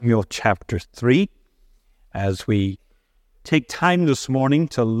Samuel chapter 3, as we take time this morning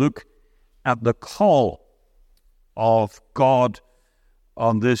to look at the call of God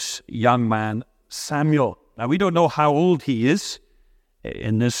on this young man, Samuel. Now, we don't know how old he is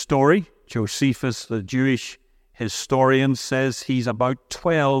in this story. Josephus, the Jewish historian, says he's about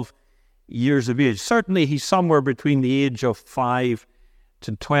 12 years of age. Certainly, he's somewhere between the age of 5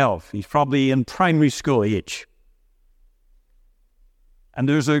 to 12. He's probably in primary school age. And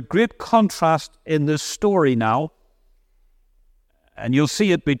there's a great contrast in this story now. And you'll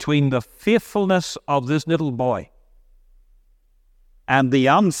see it between the faithfulness of this little boy and the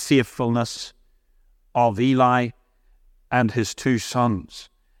unfaithfulness of Eli and his two sons.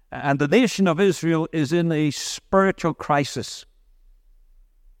 And the nation of Israel is in a spiritual crisis.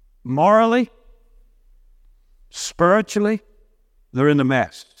 Morally, spiritually, they're in a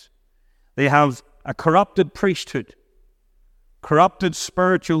mess. They have a corrupted priesthood, corrupted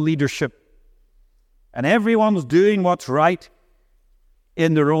spiritual leadership, and everyone's doing what's right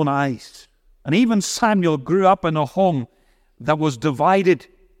in their own eyes. And even Samuel grew up in a home that was divided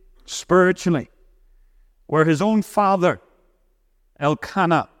spiritually, where his own father,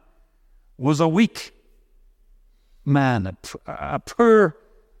 Elkanah, was a weak man, a poor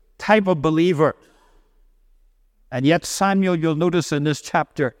type of believer. And yet Samuel, you'll notice in this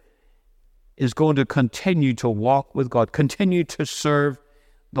chapter, is going to continue to walk with God, continue to serve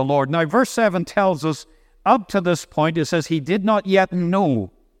the Lord. Now, verse 7 tells us, up to this point, it says he did not yet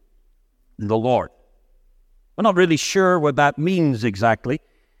know the Lord. We're not really sure what that means exactly.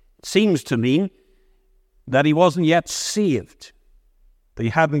 It seems to mean that he wasn't yet saved, that he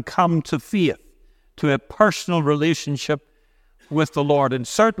hadn't come to faith, to a personal relationship with the Lord. And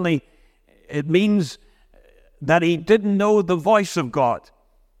certainly it means that he didn't know the voice of God,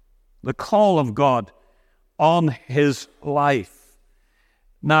 the call of God on his life.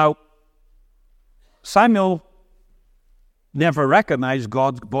 Now, Samuel never recognized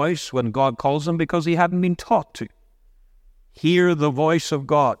God's voice when God calls him because he hadn't been taught to hear the voice of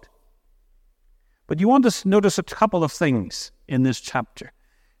God. But you want to notice a couple of things in this chapter.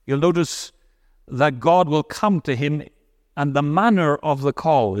 You'll notice that God will come to him, and the manner of the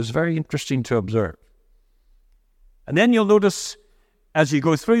call is very interesting to observe. And then you'll notice, as you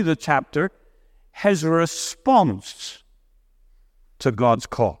go through the chapter, his response to God's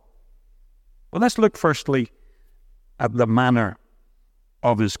call. Well, let's look firstly at the manner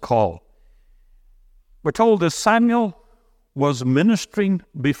of his call. We're told that Samuel was ministering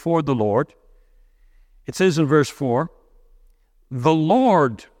before the Lord. It says in verse 4, the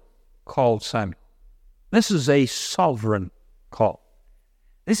Lord called Samuel. This is a sovereign call.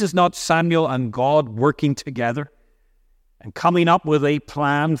 This is not Samuel and God working together and coming up with a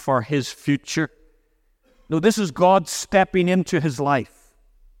plan for his future. No, this is God stepping into his life.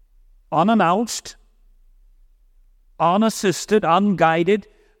 Unannounced, unassisted, unguided,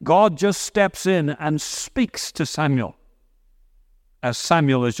 God just steps in and speaks to Samuel as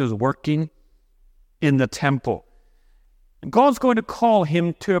Samuel is just working in the temple. And God's going to call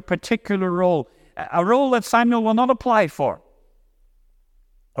him to a particular role, a role that Samuel will not apply for,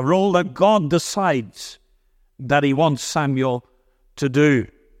 a role that God decides that he wants Samuel to do.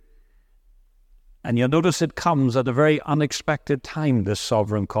 And you'll notice it comes at a very unexpected time, this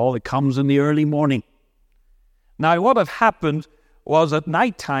sovereign call. It comes in the early morning. Now, what had happened was at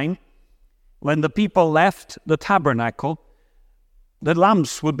night time, when the people left the tabernacle, the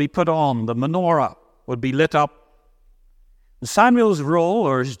lamps would be put on, the menorah would be lit up. And Samuel's role,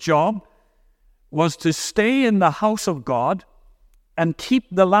 or his job, was to stay in the house of God and keep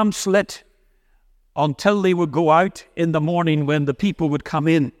the lamps lit until they would go out in the morning when the people would come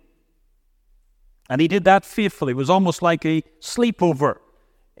in. And he did that faithfully. It was almost like a sleepover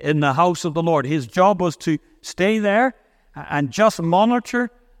in the house of the Lord. His job was to stay there and just monitor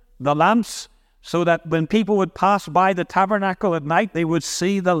the lamps so that when people would pass by the tabernacle at night, they would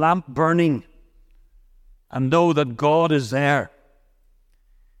see the lamp burning and know that God is there.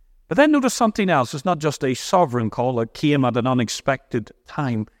 But then notice something else. It's not just a sovereign call that came at an unexpected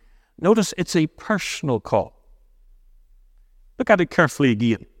time. Notice it's a personal call. Look at it carefully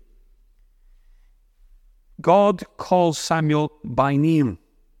again. God calls Samuel by name.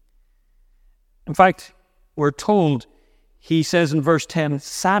 In fact, we're told, he says in verse 10,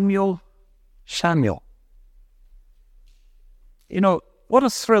 Samuel, Samuel. You know, what a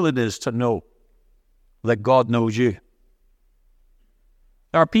thrill it is to know that God knows you.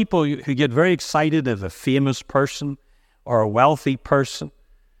 There are people who get very excited if a famous person or a wealthy person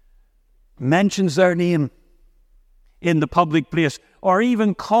mentions their name in the public place, or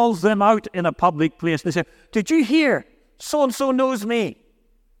even calls them out in a public place. They say, did you hear? So-and-so knows me.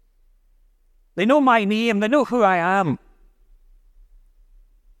 They know my name. They know who I am.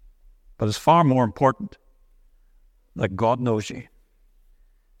 But it's far more important that God knows you.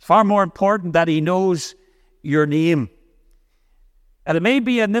 It's far more important that he knows your name. And it may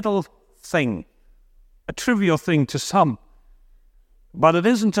be a little thing, a trivial thing to some, but it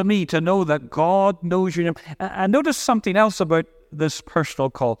isn't to me to know that God knows your name. And notice something else about this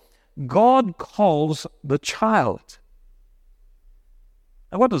personal call. God calls the child.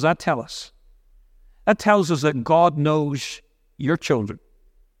 And what does that tell us? That tells us that God knows your children.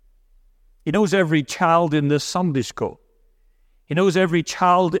 He knows every child in this Sunday school. He knows every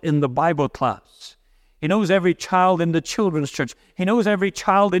child in the Bible class. He knows every child in the children's church. He knows every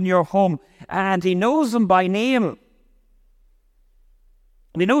child in your home. And he knows them by name.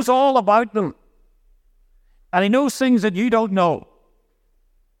 And he knows all about them. And he knows things that you don't know.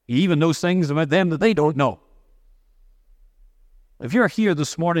 He even knows things about them that they don't know. If you're here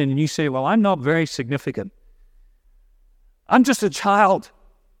this morning and you say, well, I'm not very significant. I'm just a child.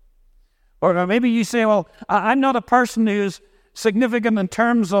 Or maybe you say, well, I'm not a person who's significant in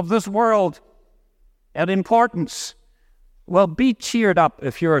terms of this world and importance. Well, be cheered up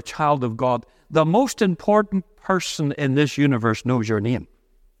if you're a child of God. The most important person in this universe knows your name.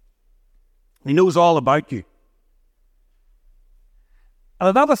 He knows all about you. And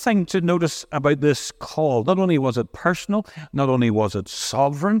another thing to notice about this call, not only was it personal, not only was it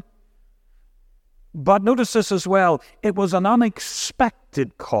sovereign, but notice this as well, it was an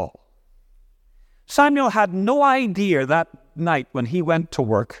unexpected call. Samuel had no idea that night when he went to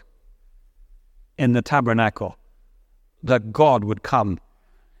work in the tabernacle that God would come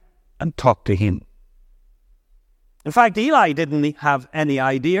and talk to him. In fact, Eli didn't have any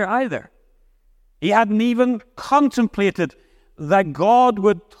idea either. He hadn't even contemplated that God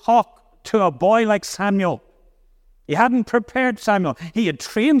would talk to a boy like Samuel. He hadn't prepared Samuel. He had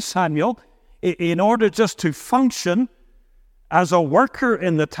trained Samuel in order just to function as a worker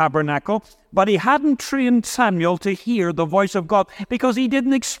in the tabernacle, but he hadn't trained Samuel to hear the voice of God because he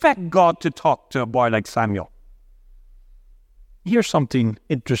didn't expect God to talk to a boy like Samuel. Here's something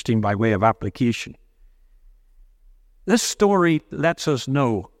interesting by way of application. This story lets us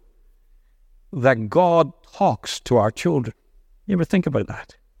know that God talks to our children. You ever think about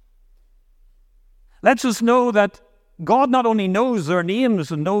that? Lets us know that God not only knows their names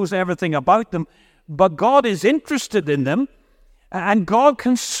and knows everything about them, but God is interested in them and God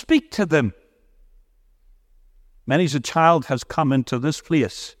can speak to them. Many's a child has come into this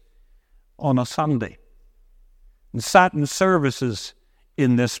place on a Sunday and sat in services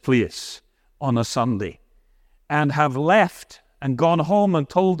in this place on a Sunday and have left and gone home and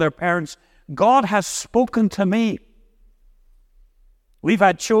told their parents, God has spoken to me. We've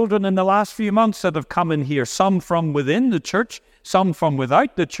had children in the last few months that have come in here, some from within the church, some from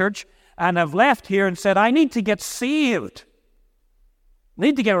without the church, and have left here and said, I need to get saved. I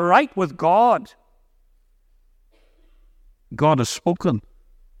need to get right with God. God has spoken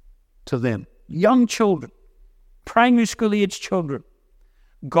to them. Young children, primary school age children.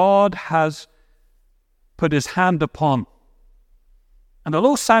 God has put his hand upon. And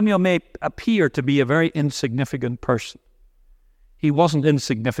although Samuel may appear to be a very insignificant person, he wasn't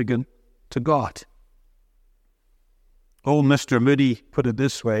insignificant to God. Old Mr. Moody put it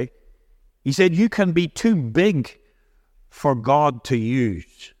this way. He said, you can be too big for God to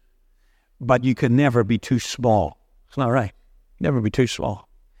use, but you can never be too small. Isn't that right? Never be too small.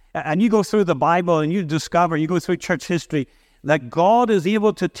 And you go through the Bible and you discover, you go through church history, that God is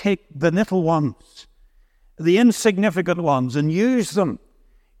able to take the little ones, the insignificant ones, and use them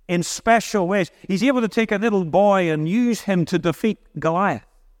in special ways. He's able to take a little boy and use him to defeat Goliath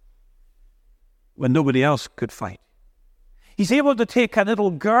when nobody else could fight. He's able to take a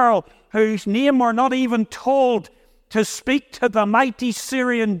little girl whose name we're not even told to speak to the mighty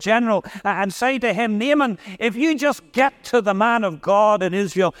Syrian general and say to him, Naaman, if you just get to the man of God in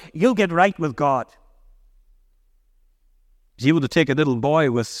Israel, you'll get right with God. He's able to take a little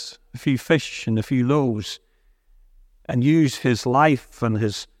boy with a few fish and a few loaves and use his life and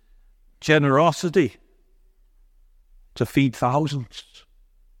his generosity to feed thousands.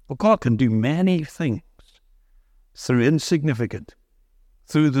 Well, God can do many things through insignificant,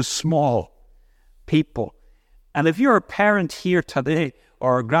 through the small people. And if you're a parent here today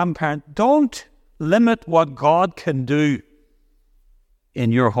or a grandparent, don't limit what God can do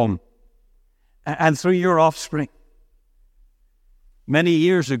in your home and through your offspring. Many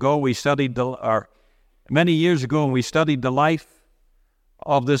years ago, we studied the life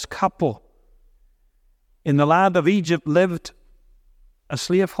of this couple in the land of Egypt, lived a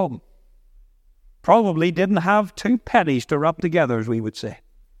slave home. Probably didn't have 2 pennies to rub together, as we would say.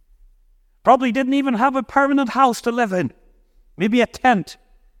 Probably didn't even have a permanent house to live in. Maybe a tent.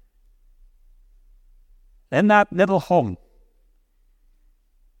 In that little home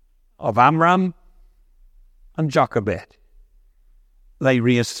of Amram and Jochebed, they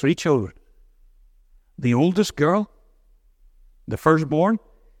raised 3 children. The oldest girl, the firstborn,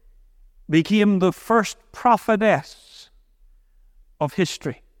 became the first prophetess of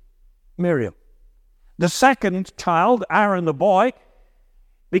history, Miriam. The second child, Aaron the boy,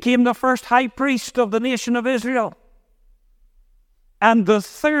 became the first high priest of the nation of Israel. And the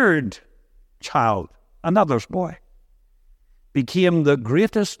third child, another's boy, became the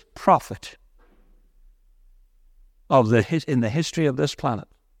greatest prophet in the history of this planet.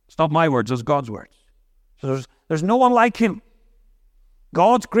 It's not my words, it's God's words. So there's no one like him.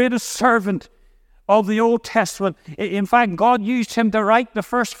 God's greatest servant of the Old Testament. In fact, God used him to write the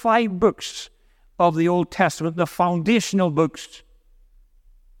first 5 books of the Old Testament, the foundational books.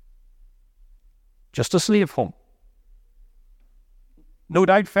 Just a slave home. No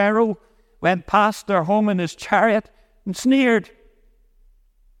doubt Pharaoh went past their home in his chariot and sneered.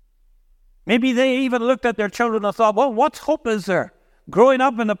 Maybe they even looked at their children and thought, well, what hope is there growing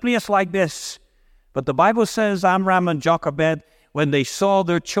up in a place like this? But the Bible says Amram and Jochebed, when they saw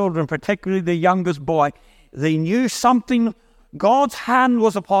their children, particularly the youngest boy, they knew something, God's hand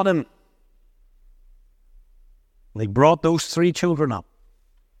was upon him. They brought those 3 children up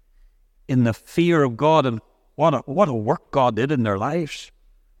in the fear of God, and what a work God did in their lives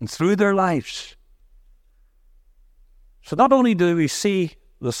and through their lives. So not only do we see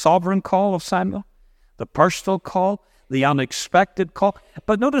the sovereign call of Samuel, the personal call, the unexpected call,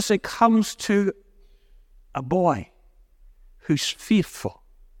 but notice it comes to a boy who's faithful.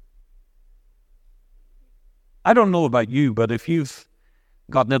 I don't know about you, but if you've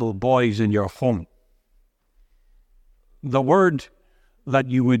got little boys in your home, the word that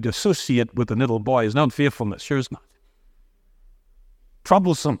you would associate with a little boy is not faithfulness, sure is not.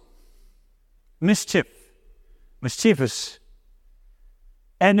 Troublesome, mischievous,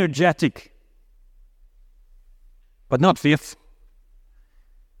 energetic, but not faithful.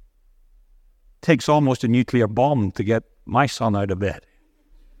 Takes almost a nuclear bomb to get my son out of bed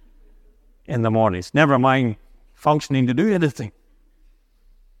in the mornings. Never mind functioning to do anything.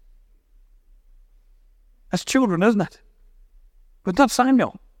 That's children, isn't it? But not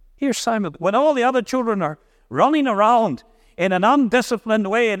Samuel. Here's Samuel. When all the other children are running around in an undisciplined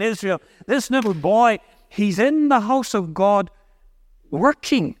way in Israel, this little boy, he's in the house of God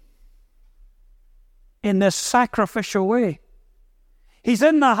working in this sacrificial way. He's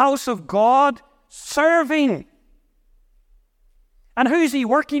in the house of God serving. And who's he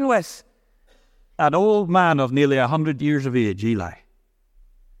working with? An old man of nearly 100 years of age, Eli.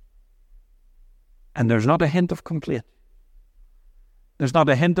 And there's not a hint of complaint. There's not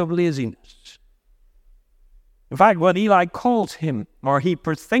a hint of laziness. In fact, when Eli calls him, or he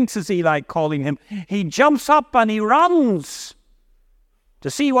thinks it's Eli calling him, he jumps up and he runs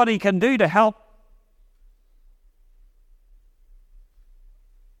to see what he can do to help.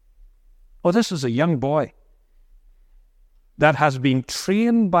 Oh, this is a young boy that has been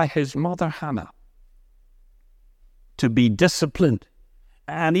trained by his mother Hannah to be disciplined.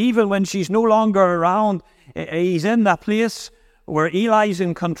 And even when she's no longer around, he's in that place where Eli's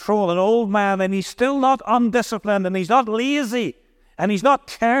in control, an old man, and he's still not undisciplined, and he's not lazy, and he's not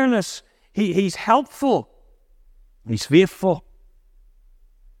careless. He's helpful. He's faithful.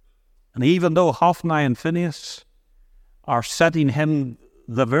 And even though Hophni and Phinehas are setting him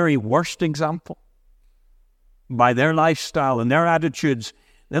the very worst example by their lifestyle and their attitudes,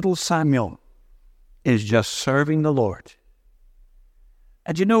 little Samuel is just serving the Lord.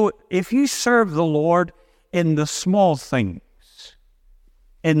 And you know, if you serve the Lord in the small things,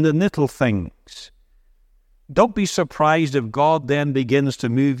 in the little things, don't be surprised if God then begins to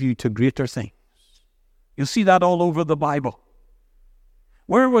move you to greater things. You'll see that all over the Bible.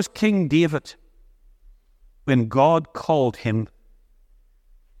 Where was King David when God called him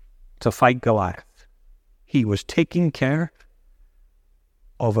to fight Goliath? He was taking care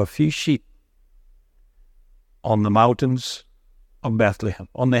of a few sheep on the mountains of Bethlehem,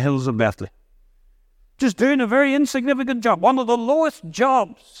 on the hills of Bethlehem. Just doing a very insignificant job, one of the lowest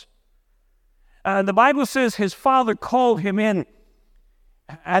jobs. The Bible says his father called him in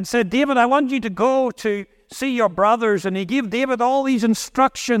and said, David, I want you to go to see your brothers. And he gave David all these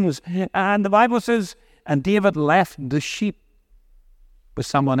instructions. And the Bible says, and David left the sheep with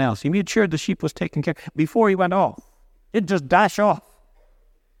someone else. He made sure the sheep was taken care of before he went off. He'd just dash off.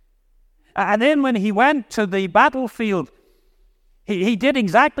 And then when he went to the battlefield, he did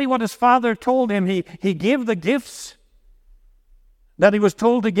exactly what his father told him. He gave the gifts that he was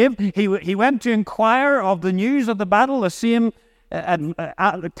told to give. He went to inquire of the news of the battle, the same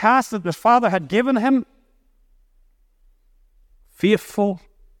task that his father had given him. Faithful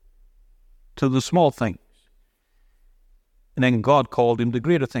to the small things. And then God called him to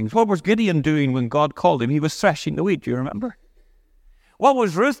greater things. What was Gideon doing when God called him? He was threshing the wheat, do you remember? What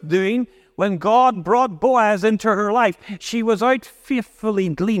was Ruth doing when God brought Boaz into her life? She was out faithfully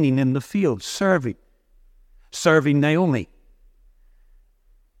gleaning in the field, serving Naomi,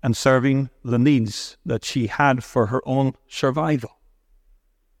 and serving the needs that she had for her own survival.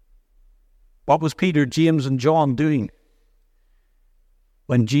 What was Peter, James, and John doing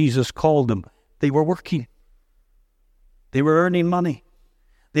when Jesus called them? They were working. They were earning money.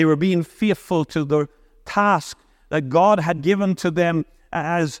 They were being faithful to the task that God had given to them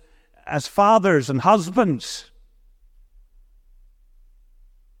as fathers and husbands.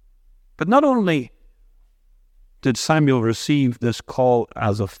 But not only did Samuel receive this call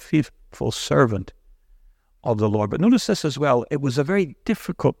as a faithful servant of the Lord, but notice this as well, it was a very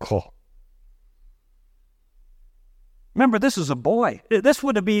difficult call. Remember, this is a boy. This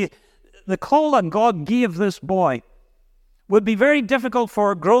would be the call that God gave this boy would be very difficult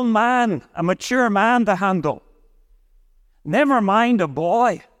for a grown man, a mature man to handle. Never mind a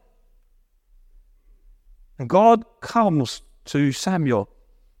boy. And God comes to Samuel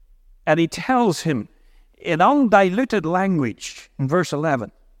and he tells him in undiluted language, in verse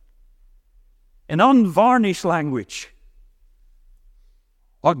 11, in unvarnished language,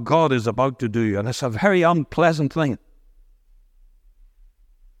 what God is about to do. And it's a very unpleasant thing.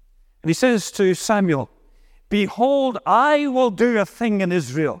 And he says to Samuel, "Behold, I will do a thing in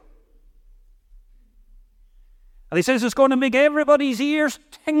Israel." And he says it's going to make everybody's ears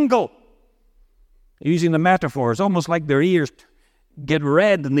tingle. Using the metaphor, it's almost like their ears get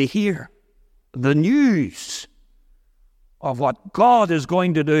red and they hear the news of what God is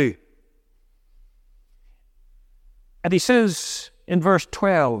going to do. And he says in verse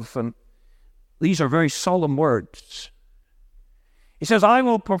 12, and these are very solemn words, he says, "I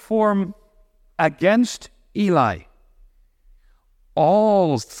will perform against Eli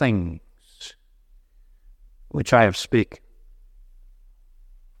all things which I have spoken."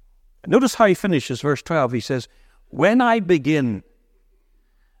 Notice how he finishes verse 12. He says, "When I begin,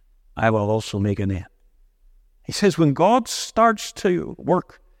 I will also make an end." He says when God starts to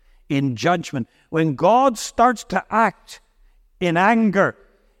work in judgment, when God starts to act in anger,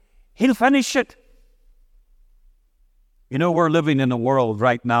 he'll finish it. You know, we're living in a world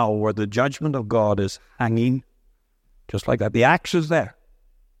right now where the judgment of God is hanging just like that. The axe is there.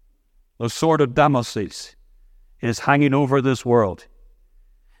 The sword of Damocles is hanging over this world.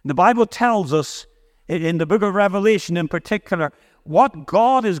 The Bible tells us, in the book of Revelation in particular, what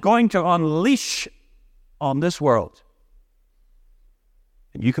God is going to unleash on this world.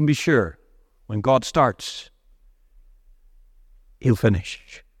 And you can be sure, when God starts, he'll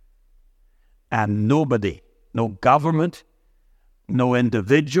finish. And nobody, no government, no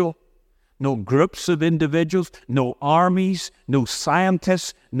individual, no groups of individuals, no armies, no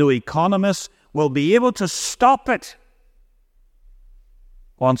scientists, no economists will be able to stop it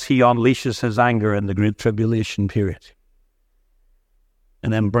once he unleashes his anger in the Great Tribulation period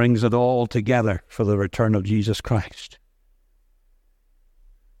and then brings it all together for the return of Jesus Christ.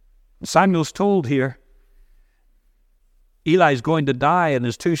 Samuel's told here, Eli's going to die and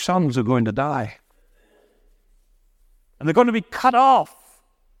his two sons are going to die. And they're going to be cut off.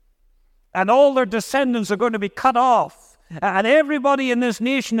 And all their descendants are going to be cut off. And everybody in this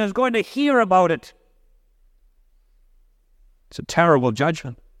nation is going to hear about it. It's a terrible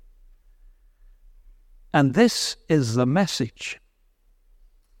judgment. And this is the message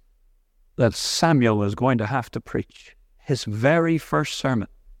that Samuel is going to have to preach. His very first sermon.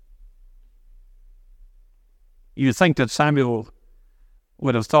 You think that Samuel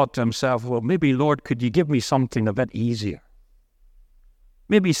would have thought to himself, well, maybe, Lord, could you give me something a bit easier?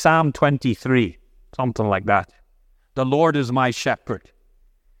 Maybe Psalm 23, something like that. The Lord is my shepherd.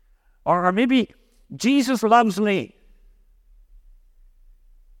 Or maybe Jesus loves me.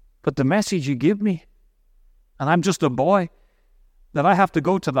 But the message you give me, and I'm just a boy, that I have to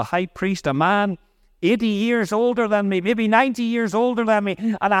go to the high priest, a man 80 years older than me, maybe 90 years older than me,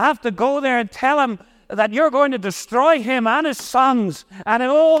 and I have to go there and tell him that you're going to destroy him and his sons and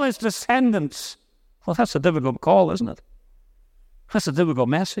all his descendants. Well, that's a difficult call, isn't it? That's a difficult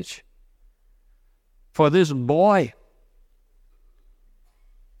message for this boy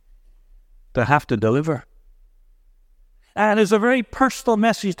to have to deliver. And it's a very personal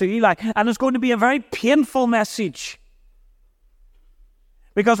message to Eli, and it's going to be a very painful message.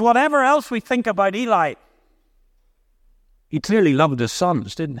 Because whatever else we think about Eli, He clearly loved his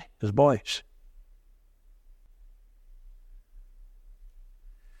sons, didn't he? His boys.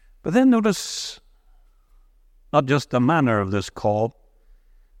 But then notice not just the manner of this call,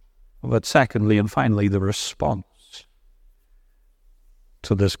 but secondly and finally the response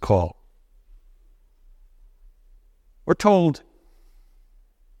to this call. We're told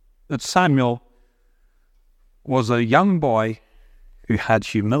that Samuel was a young boy who had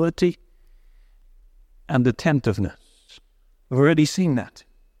humility and attentiveness. We've already seen that.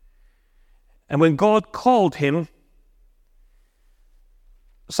 And when God called him,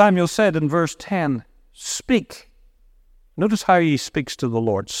 Samuel said in verse 10, "Speak." Notice how he speaks to the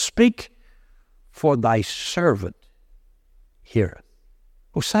Lord. "Speak, for thy servant heareth."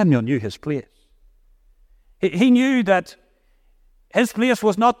 Oh, Samuel knew his place. He knew that his place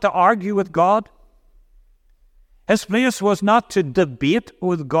was not to argue with God. His place was not to debate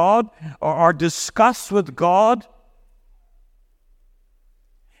with God or discuss with God.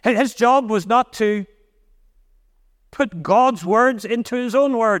 His job was not to put God's words into his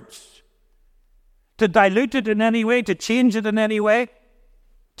own words, to dilute it in any way, to change it in any way,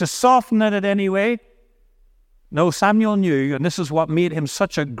 to soften it in any way. No, Samuel knew, and this is what made him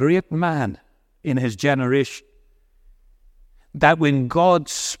such a great man in his generation, that when God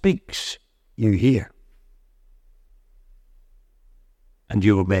speaks, you hear and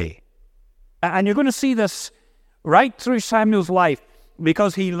you obey. And you're going to see this right through Samuel's life,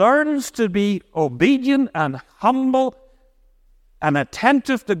 because he learns to be obedient and humble and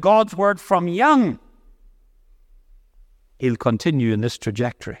attentive to God's word from young. He'll continue in this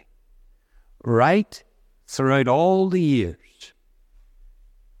trajectory right throughout all the years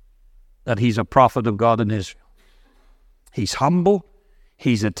that he's a prophet of God in Israel. He's humble,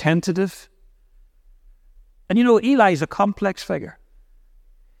 he's attentive. And you know, Eli's a complex figure,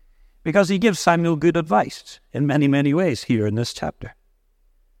 because he gives Samuel good advice in many, many ways here in this chapter.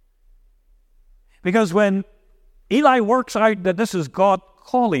 Because when Eli works out that this is God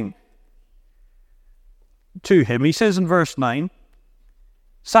calling to him, he says in verse 9,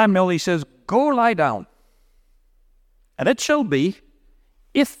 Samuel, he says, "Go lie down, and it shall be,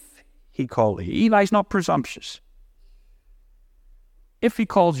 if he call thee." Eli's not presumptuous. "If he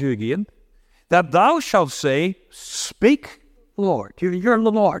calls you again, that thou shalt say, Speak, Lord." You're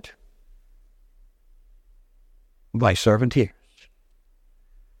the Lord. "Thy servant hears."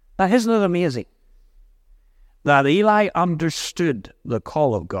 Now, isn't it amazing that Eli understood the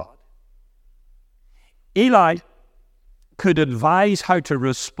call of God? Eli could advise how to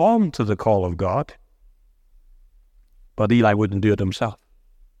respond to the call of God, but Eli wouldn't do it himself.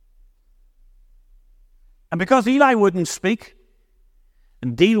 And because Eli wouldn't speak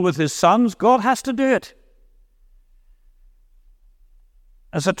and deal with his sons, God has to do it.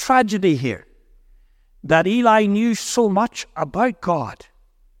 There's a tragedy here, that Eli knew so much about God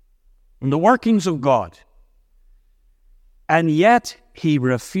and the workings of God, and yet he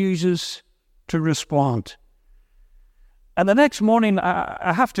refuses to respond. And the next morning,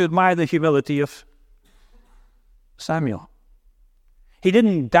 I have to admire the humility of Samuel. He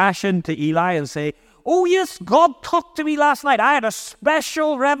didn't dash into Eli and say, "Oh yes, God talked to me last night. I had a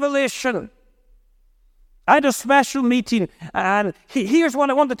special revelation. I had a special meeting, and here's what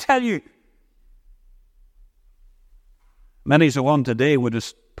I want to tell you." Many as one today would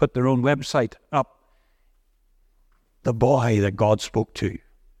have put their own website up, the boy that God spoke to,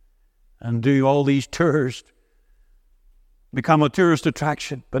 and do all these tours, become a tourist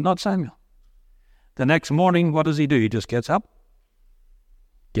attraction, but not Samuel. The next morning, what does he do? He just gets up,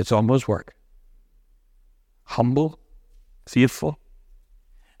 gets on with his work. Humble, faithful.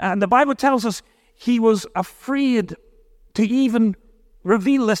 And the Bible tells us he was afraid to even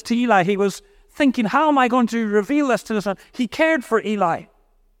reveal this to Eli. He was thinking, how am I going to reveal this to this man? He cared for Eli.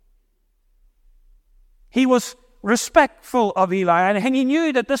 He was respectful of Eli, and he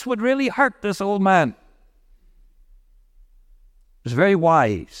knew that this would really hurt this old man. He was very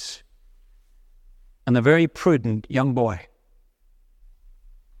wise and a very prudent young boy.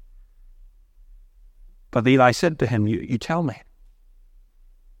 But Eli said to him, you tell me.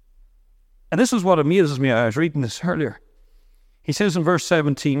 And this is what amazes me. I was reading this earlier. He says in verse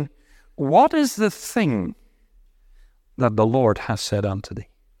 17, "What is the thing that the Lord has said unto thee?"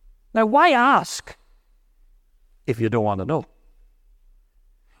 Now, why ask if you don't want to know?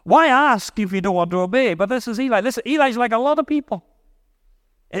 Why ask if you don't want to obey? But this is Eli. Listen, Eli's like a lot of people.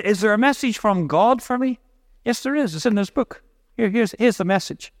 Is there a message from God for me? Yes, there is. It's in this book. Here's the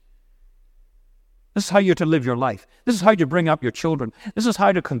message. This is how you're to live your life. This is how you bring up your children. This is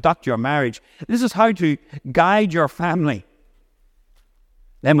how to conduct your marriage. This is how to guide your family.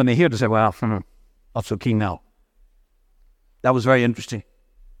 Then when they hear it, they say, well, not so keen now. That was very interesting.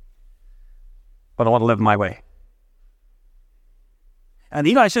 But I want to live my way. And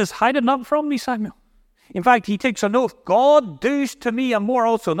Eli says, hide it not from me, Samuel. In fact, he takes an oath, God does to me and more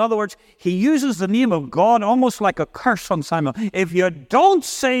also. In other words, he uses the name of God almost like a curse on Samuel. If you don't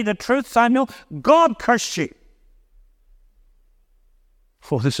say the truth, Samuel, God curse you.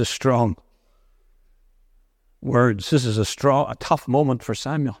 Oh, this is strong words. This is a tough moment for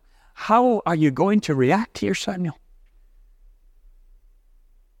Samuel. How are you going to react here, Samuel?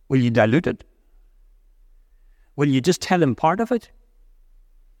 Will you dilute it? Will you just tell him part of it?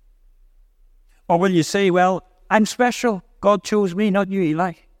 Or will you say, well, I'm special. God chose me, not you,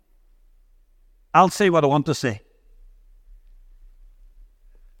 Eli. I'll say what I want to say.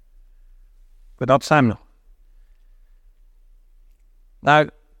 But not Samuel. Now,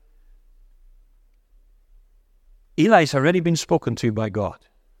 Eli's already been spoken to by God.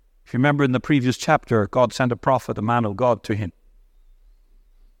 If you remember in the previous chapter, God sent a prophet, a man of God, to him.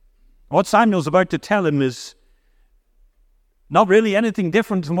 What Samuel's about to tell him is not really anything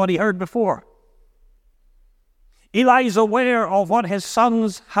different from what he heard before. Eli is aware of what his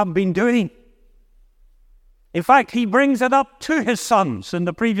sons have been doing. In fact, he brings it up to his sons in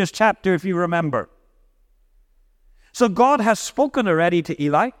the previous chapter, if you remember. So God has spoken already to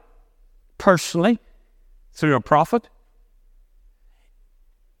Eli, personally, through a prophet.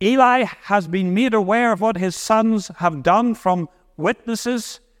 Eli has been made aware of what his sons have done from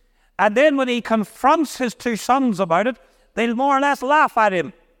witnesses. And then when he confronts his two sons about it, they'll more or less laugh at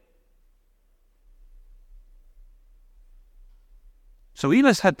him. So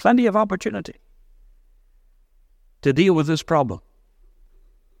Eli's had plenty of opportunity to deal with this problem.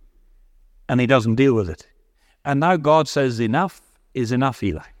 And he doesn't deal with it. And now God says, enough is enough,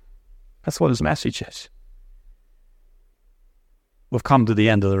 Eli. That's what his message is. We've come to the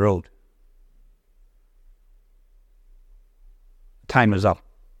end of the road. Time is up.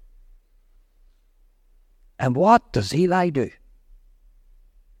 And what does Eli do?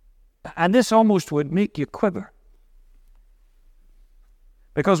 And this almost would make you quiver.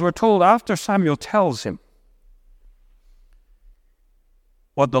 Because we're told after Samuel tells him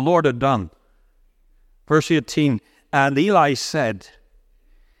what the Lord had done. Verse 18, and Eli said,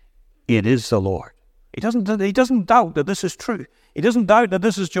 it is the Lord. He doesn't doubt that this is true. He doesn't doubt that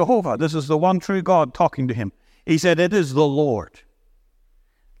this is Jehovah. This is the one true God talking to him. He said, it is the Lord.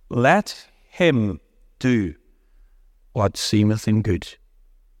 Let him do what seemeth him good.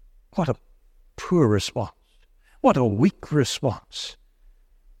 What a poor response. What a weak response.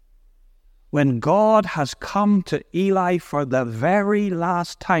 When God has come to Eli for the very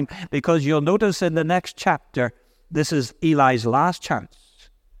last time, because you'll notice in the next chapter, this is Eli's last chance,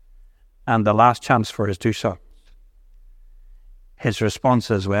 and the last chance for his two sons. His response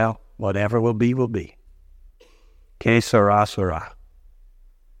is, well, whatever will be, will be. Que sera, sera.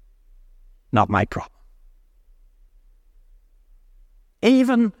 Not my problem.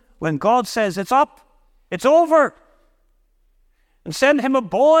 Even when God says, it's up, it's over, and send him a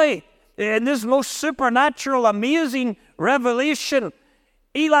boy, in this most supernatural, amazing revelation,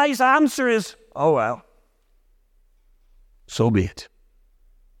 Eli's answer is, oh well, so be it.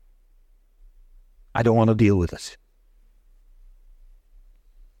 I don't want to deal with it.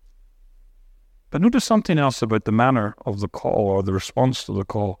 But notice something else about the manner of the call or the response to the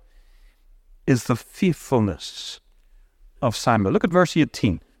call is the faithfulness of Samuel. Look at verse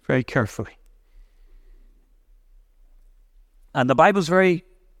 18 very carefully. And the Bible's very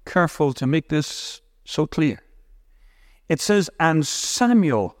careful to make this so clear. It says, and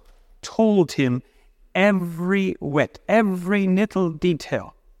Samuel told him every whit, every little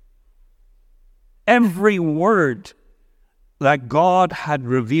detail, every word that God had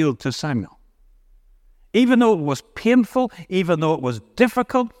revealed to Samuel. Even though it was painful, even though it was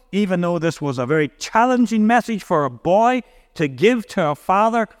difficult, even though this was a very challenging message for a boy to give to a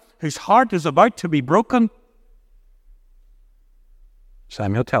father whose heart is about to be broken,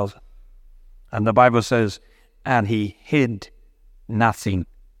 Samuel tells him. And the Bible says, and he hid nothing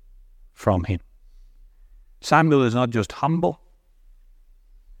from him. Samuel is not just humble.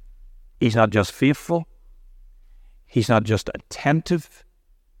 He's not just faithful. He's not just attentive.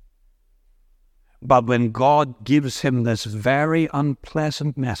 But when God gives him this very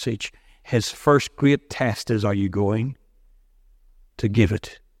unpleasant message, his first great test is, are you going to give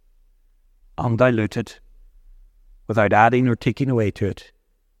it undiluted, without adding or taking away to it?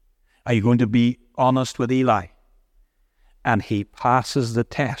 Are you going to be honest with Eli? And he passes the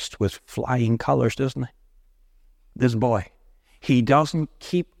test with flying colors, doesn't he? This boy. He doesn't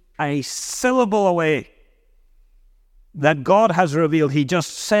keep a syllable away that God has revealed. He just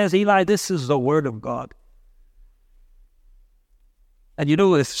says, Eli, this is the word of God. And you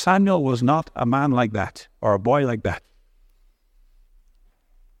know, if Samuel was not a man like that, or a boy like that,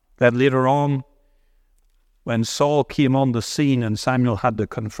 then later on, when Saul came on the scene and Samuel had to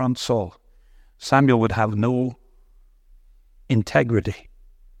confront Saul, Samuel would have no integrity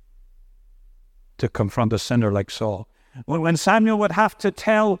to confront a sinner like Saul. When Samuel would have to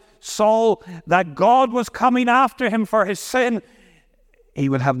tell Saul that God was coming after him for his sin, he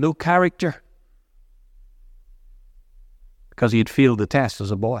would have no character because he'd failed the test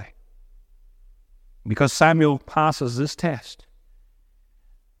as a boy. Because Samuel passes this test,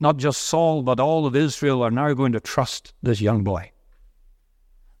 not just Saul, but all of Israel are now going to trust this young boy.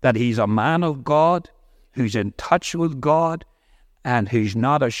 That he's a man of God, who's in touch with God, and who's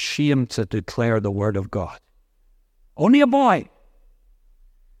not ashamed to declare the word of God. Only a boy.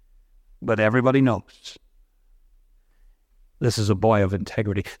 But everybody knows. This is a boy of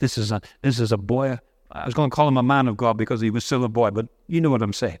integrity. This is a boy. I was going to call him a man of God because he was still a boy, but you know what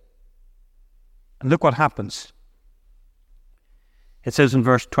I'm saying. And look what happens. It says in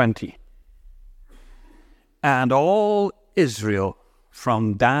verse 20, and all Israel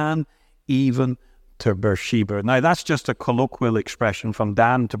from Dan even to Beersheba. Now that's just a colloquial expression, from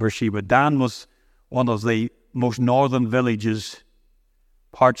Dan to Beersheba. Dan was one of the most northern villages,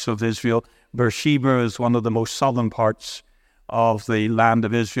 parts of Israel. Beersheba is one of the most southern parts of the land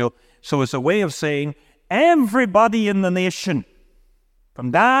of Israel. So it's a way of saying everybody in the nation,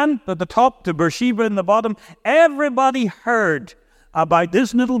 from Dan at the top to Beersheba in the bottom, everybody heard about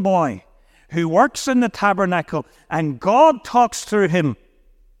this little boy who works in the tabernacle, and God talks through him.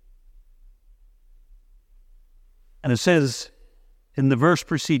 And it says in the verse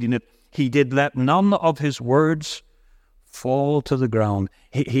preceding it, he did let none of his words fall to the ground.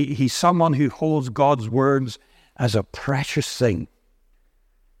 He's someone who holds God's words as a precious thing.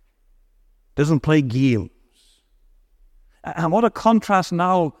 Doesn't play games. And what a contrast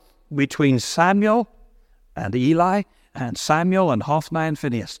now between Samuel and Eli, and Samuel and Hophni and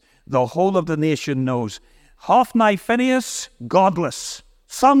Phinehas. The whole of the nation knows. Hophni, Phinehas, godless,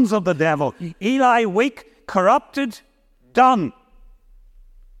 sons of the devil. Eli, weak, corrupted, done.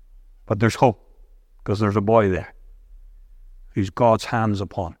 But there's hope, because there's a boy there who's God's hands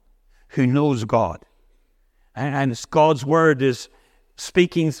upon, who knows God. And it's God's word is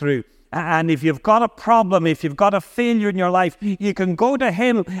speaking through. And if you've got a problem, if you've got a failure in your life, you can go to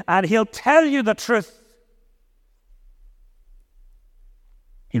him and he'll tell you the truth.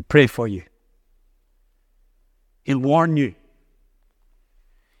 He'll pray for you. He'll warn you.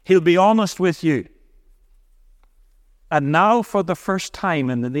 He'll be honest with you. And now, for the first time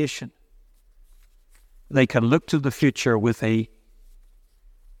in the nation, they can look to the future with an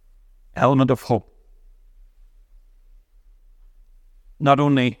element of hope. Not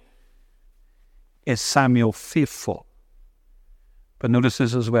only is Samuel faithful, but notice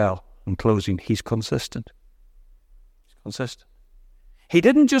this as well, in closing, he's consistent. He's consistent. He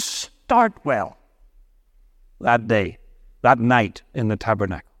didn't just start well that day, that night in the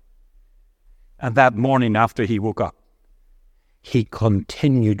tabernacle, and that morning after he woke up. He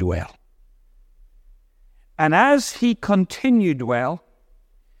continued well. And as he continued well,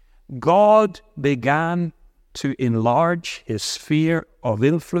 God began to enlarge his sphere of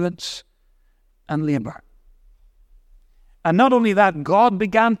influence and labor. And not only that, God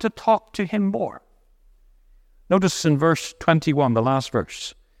began to talk to him more. Notice in verse 21, the last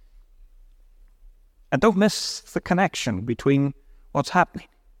verse. And don't miss the connection between what's happening.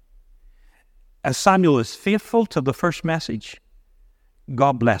 As Samuel is faithful to the first message,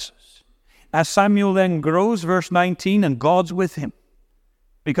 God blesses. As Samuel then grows, verse 19, and God's with him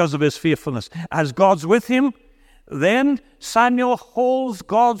because of his faithfulness. As God's with him, then Samuel holds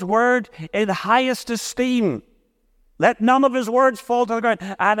God's word in highest esteem. Let none of his words fall to the ground.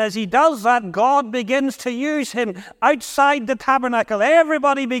 And as he does that, God begins to use him outside the tabernacle.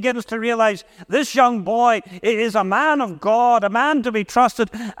 Everybody begins to realize this young boy is a man of God, a man to be trusted.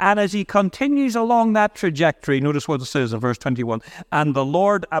 And as he continues along that trajectory, notice what it says in verse 21, and the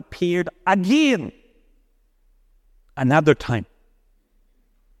Lord appeared again, another time.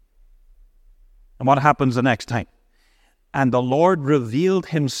 And what happens the next time? And the Lord revealed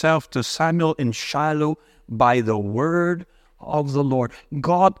himself to Samuel in Shiloh by the word of the Lord.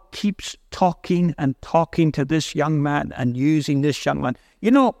 God keeps talking and talking to this young man and using this young man.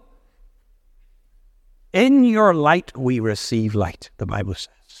 You know, in your light we receive light, the Bible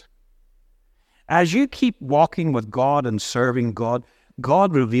says. As you keep walking with God and serving God,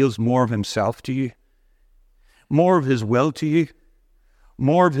 God reveals more of himself to you, more of his will to you,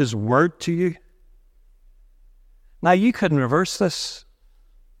 more of his word to you. Now you can reverse this.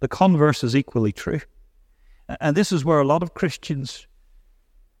 The converse is equally true. And this is where a lot of Christians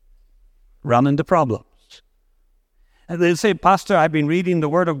run into problems. And they'll say, Pastor, I've been reading the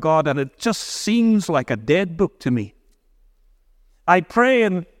Word of God and it just seems like a dead book to me. I pray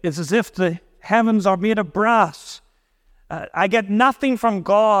and it's as if the heavens are made of brass. I get nothing from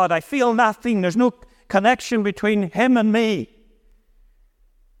God. I feel nothing. There's no connection between Him and me.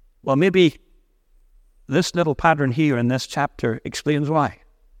 Well, maybe this little pattern here in this chapter explains why.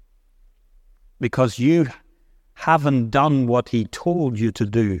 Because you haven't done what He told you to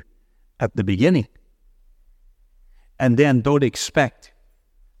do at the beginning. And then don't expect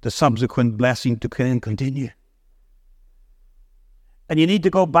the subsequent blessing to continue. And you need to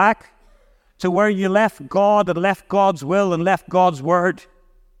go back to where you left God and left God's will and left God's word.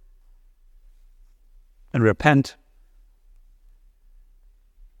 And repent.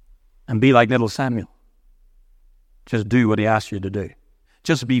 And be like little Samuel. Just do what He asked you to do.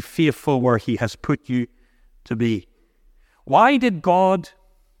 Just be faithful where He has put you to be. Why did God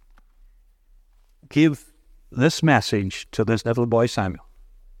give this message to this little boy Samuel?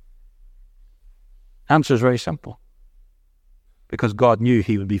 Answer is very simple. Because God knew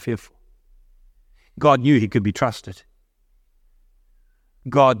he would be faithful. God knew he could be trusted.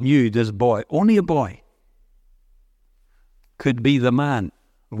 God knew this boy, only a boy, could be the man,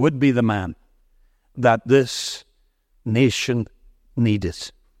 would be the man that this nation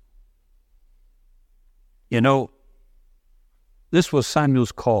needed. You know, this was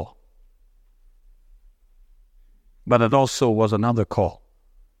Samuel's call. But it also was another call.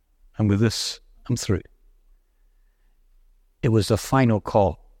 And with this, I'm through. It was the final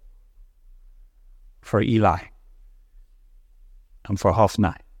call for Eli and for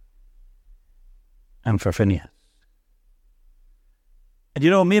Hophni and for Phinehas. And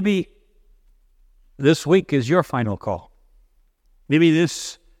you know, maybe this week is your final call. Maybe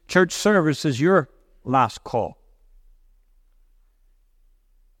this church service is your last call.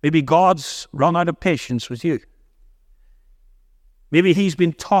 Maybe God's run out of patience with you. Maybe He's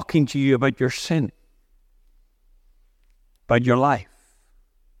been talking to you about your sin, about your life.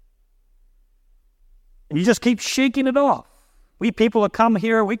 And you just keep shaking it off. We people that come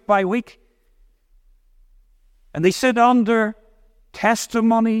here week by week, and they sit under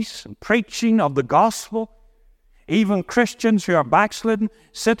testimonies and preaching of the gospel. Even Christians who are backslidden,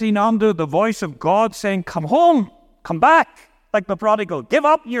 sitting under the voice of God saying, come home, come back, like the prodigal, give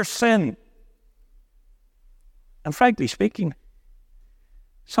up your sin. And frankly speaking,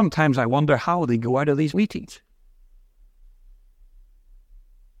 sometimes I wonder how they go out of these meetings.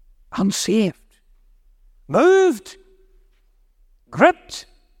 Unsaved, moved, gripped.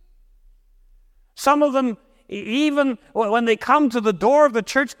 Some of them, even when they come to the door of the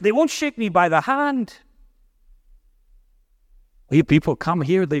church, they won't shake me by the hand. We people come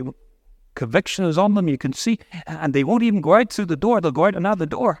here, conviction is on them, you can see, and they won't even go out through the door, they'll go out another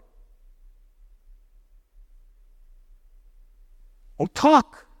door. Won't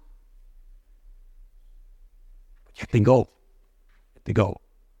talk. But yet they go. They go.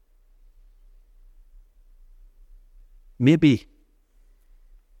 Maybe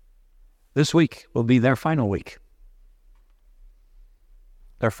this week will be their final week.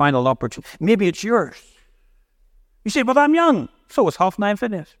 Their final opportunity. Maybe it's yours. You say, but I'm young. So is Hophni and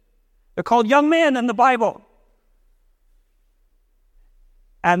Phinehas. They're called young men in the Bible.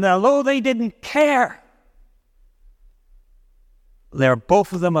 And although they didn't care, they're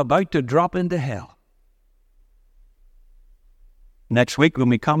both of them about to drop into hell. Next week, when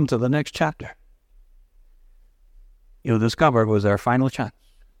we come to the next chapter, you'll discover it was their final chance.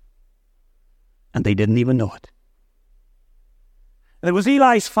 And they didn't even know it. And it was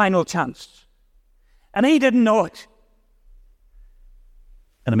Eli's final chance. And he didn't know it.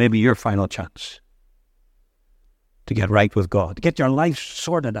 And it may be your final chance to get right with God, to get your life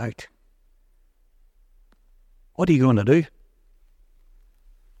sorted out. What are you going to do?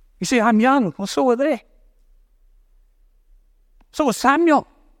 You say, I'm young. Well, so are they. So was Samuel.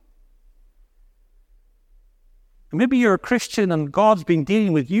 Maybe you're a Christian and God's been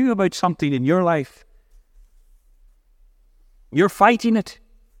dealing with you about something in your life. You're fighting it.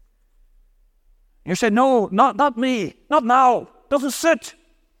 You're saying, no, not me, not now, doesn't sit.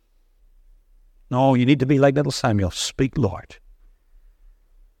 No, you need to be like little Samuel. Speak, Lord,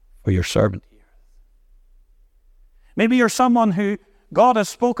 for your servant here. Maybe you're someone who God has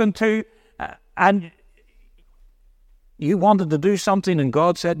spoken to and you wanted to do something and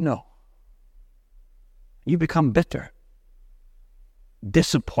God said no. You become bitter,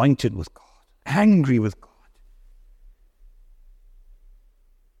 disappointed with God, angry with God.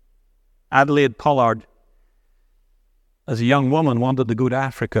 Adelaide Pollard, as a young woman, wanted to go to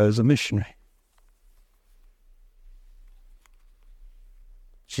Africa as a missionary.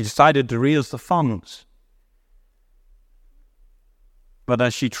 She decided to raise the funds. But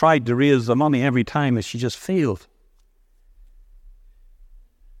as she tried to raise the money every time, she just failed.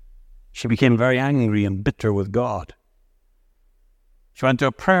 She became very angry and bitter with God. She went to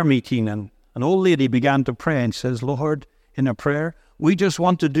a prayer meeting, and an old lady began to pray and says, Lord, in a prayer, we just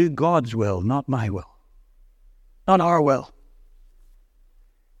want to do God's will, not my will, not our will.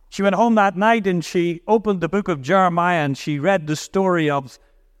 She went home that night and she opened the book of Jeremiah and she read the story of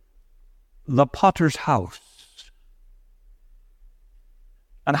the potter's house.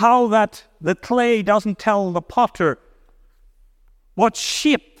 And how that the clay doesn't tell the potter what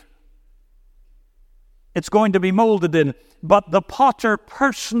shape it's going to be molded in, but the potter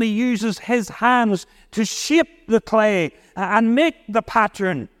personally uses his hands to shape the clay and make the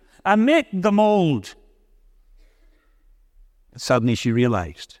pattern and make the mold. Suddenly she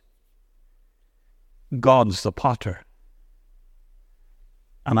realized, God's the potter,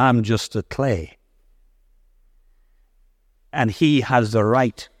 and I'm just the clay. And he has the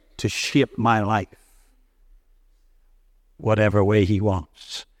right to shape my life whatever way he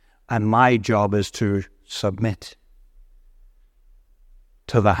wants. And my job is to submit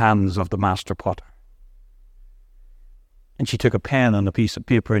to the hands of the master potter. And she took a pen and a piece of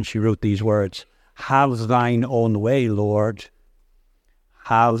paper and she wrote these words, have thine own way, Lord.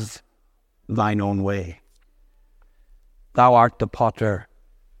 Have thine own way. Thou art the potter.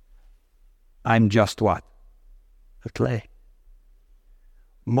 I'm just what? The clay.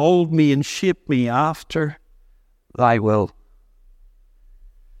 Mold me and shape me after thy will.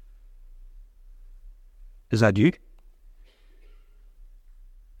 Is that you?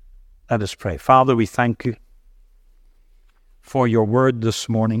 Let us pray. Father, we thank you for your word this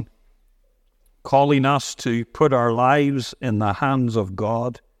morning, calling us to put our lives in the hands of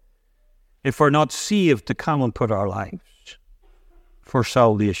God. If we're not saved, to come and put our lives for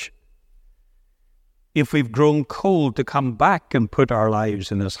salvation. If we've grown cold, to come back and put our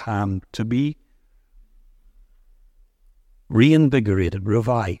lives in his hand, to be reinvigorated,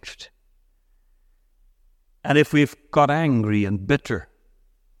 revived. And if we've got angry and bitter,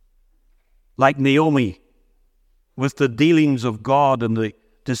 like Naomi, with the dealings of God and the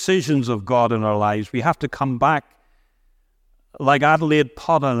decisions of God in our lives, we have to come back like Adelaide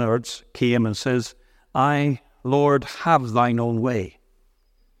Poddards came and says, I, Lord, have thine own way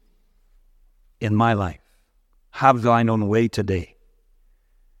in my life. Have thine own way today.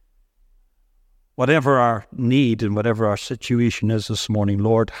 Whatever our need and whatever our situation is this morning,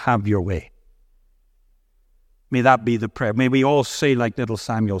 Lord, have your way. May that be the prayer. May we all say like little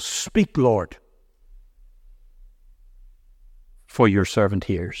Samuel, speak, Lord, for your servant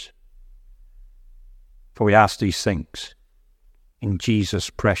hears. For we ask these things in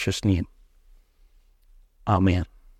Jesus' precious name. Amen.